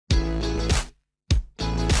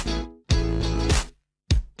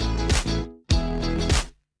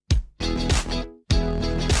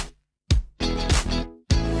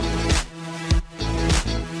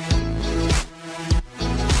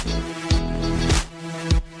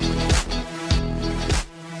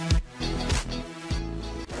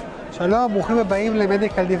שלום, ברוכים הבאים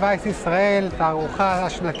למדיקל דיווייס ישראל, תערוכה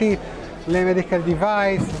השנתית למדיקל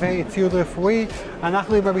דיווייס וציוד רפואי.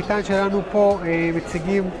 אנחנו עם המטען שלנו פה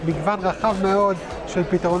מציגים מגוון רחב מאוד של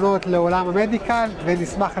פתרונות לעולם המדיקל,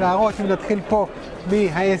 ונשמח להראות, אם נתחיל פה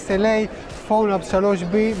מה-SLA, Formlabs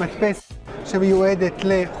 3B, מדפסת שמיועדת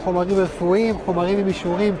לחומרים רפואיים, חומרים עם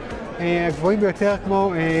אישורים הגבוהים ביותר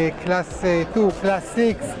כמו קלאס 2, קלאס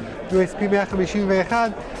 6, USB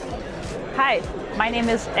 151. Hi, my name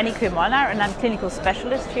is and I'm clinical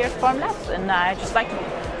specialist here at Formlabs, and I'd just like to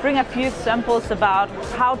bring a few examples about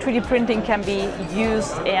how 3D printing can be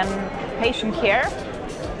used in patient care.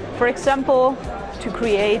 For example, to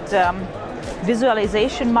create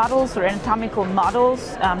visualization models or anatomical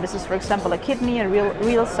models. This is, for example, a kidney, a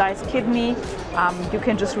real-size kidney. You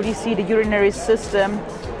can just really see the urinary system.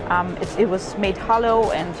 It was made hollow,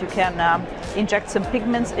 and you can inject some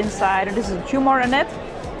pigments inside, and this is a tumor in it.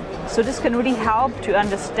 So this can really help to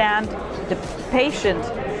understand the patient,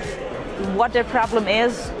 what their problem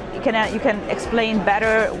is. You can explain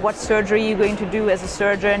better what surgery you're going to do as a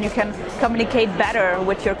surgeon. You can communicate better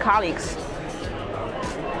with your colleagues.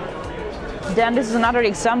 Then this is another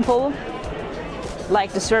example,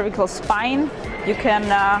 like the cervical spine. You can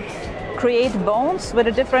create bones with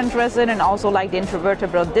a different resin, and also like the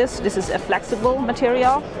intervertebral disc. This is a flexible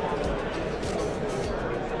material.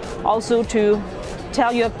 Also to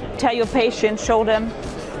tell your patient, show them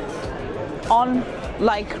on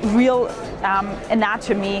like real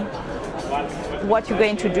anatomy what you're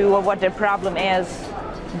going to do or what their problem is.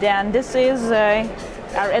 Then this is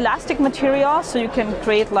our elastic material, so you can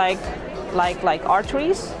create like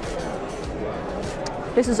arteries.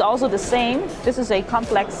 This is also the same. This is a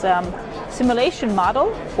complex simulation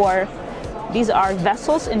model for, these are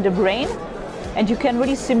vessels in the brain, and you can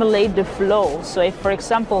really simulate the flow. So if, for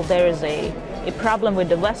example, there is a problem with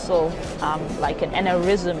the vessel, like an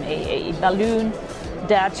aneurysm, a balloon,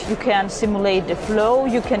 that you can simulate the flow.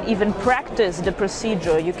 You can even practice the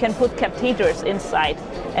procedure. You can put catheters inside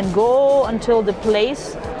and go until the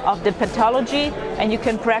place of the pathology, and you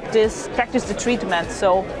can practice the treatment.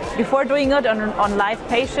 So before doing it on live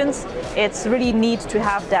patients, it's really neat to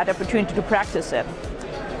have that opportunity to practice it.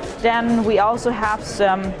 Then we also have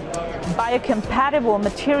some biocompatible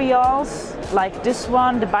materials like this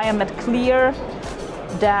one, the Biomed Clear,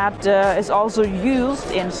 that is also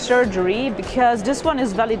used in surgery, because this one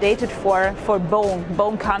is validated for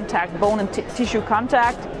bone contact, bone and tissue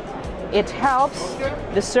contact. It helps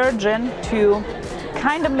the surgeon to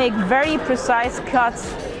kind of make very precise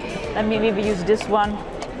cuts. Let me maybe use this one.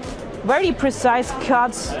 Very precise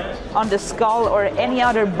cuts on the skull or any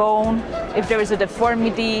other bone. If there is a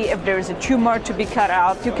deformity, if there is a tumor to be cut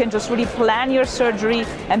out, you can just really plan your surgery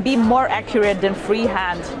and be more accurate than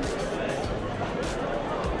freehand.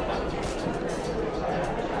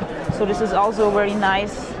 So this is also a very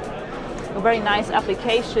nice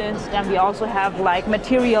applications. Then we also have like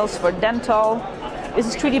materials for dental. This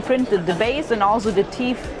is 3D printed, the base and also the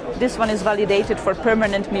teeth. This one is validated for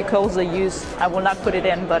permanent mucosa use. I will not put it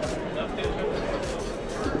in, but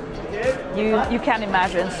you can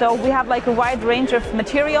imagine. So we have like a wide range of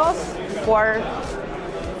materials for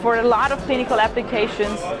a lot of clinical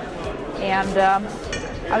applications, and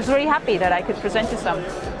I was very happy that I could present you some.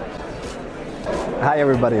 Hi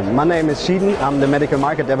everybody, my name is Eden. I'm the Medical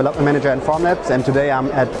Market Development Manager at Formlabs, and today I'm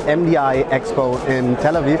at MDI Expo in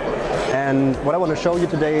Tel Aviv. And what I want to show you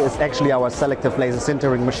today is actually our selective laser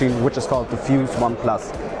sintering machine, which is called the Fuse 1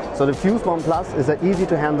 Plus. So the Fuse 1 Plus is an easy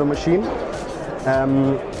to handle machine,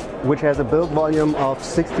 which has a build volume of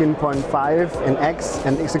 16.5 in X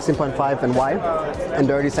and 16.5 in Y and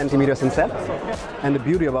 30 centimeters in Z. And the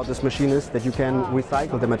beauty about this machine is that you can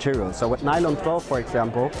recycle the material. So with nylon 12, for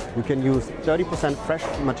example, you can use 30% fresh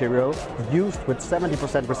material used with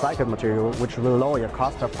 70% recycled material, which will lower your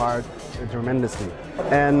cost per part tremendously.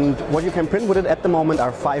 And what you can print with it at the moment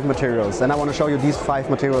are 5 materials, and I want to show you these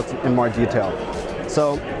 5 materials in more detail.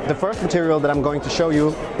 So the first material that I'm going to show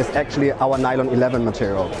you is actually our nylon 11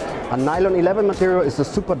 material. A nylon 11 material is a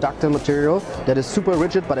super ductile material that is super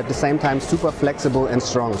rigid, but at the same time super flexible and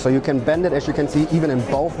strong. So you can bend it, as you can see, even in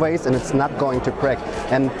both ways, and it's not going to crack.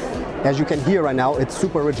 And as you can hear right now, it's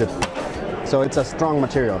super rigid. So it's a strong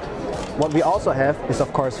material. What we also have is,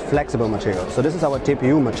 of course, flexible material. So this is our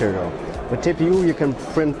TPU material. With TPU you can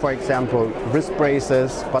print, for example, wrist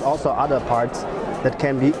braces, but also other parts that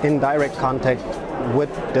can be in direct contact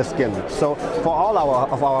with the skin. So for all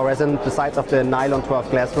of our resin, besides of the nylon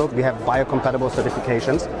 12 glass field, we have biocompatible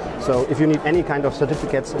certifications. So if you need any kind of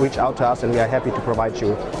certificates, reach out to us and we are happy to provide you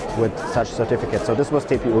with such certificates. So this was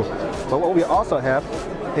TPU. But what we also have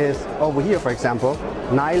is over here, for example,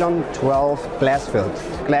 nylon 12 glass filled.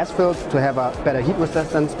 Glass filled to have a better heat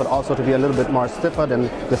resistance, but also to be a little bit more stiffer than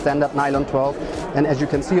the standard nylon 12. And as you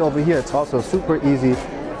can see over here, it's also super easy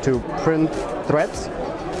to print threads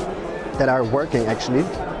that are working actually.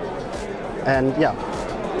 And yeah,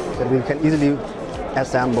 that we can easily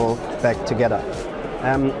assemble back together.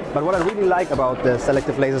 But what I really like about the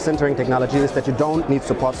selective laser sintering technology is that you don't need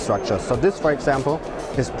support structures. So this, for example,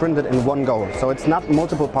 is printed in one go. So it's not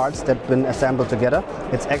multiple parts that have been assembled together.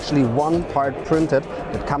 It's actually one part printed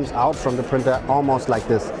that comes out from the printer almost like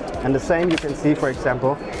this. And the same you can see, for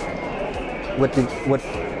example, with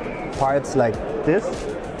parts like this,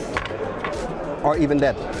 or even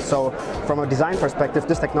that. So from a design perspective,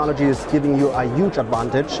 this technology is giving you a huge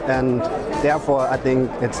advantage, and therefore I think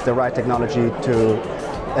it's the right technology to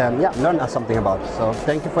learn us something about. So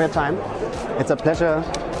thank you for your time. It's a pleasure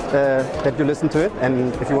that you listen to it,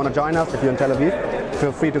 and if you want to join us, if you're in Tel Aviv,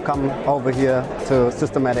 feel free to come over here to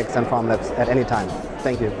Systematics and Formlabs at any time.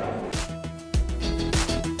 Thank you.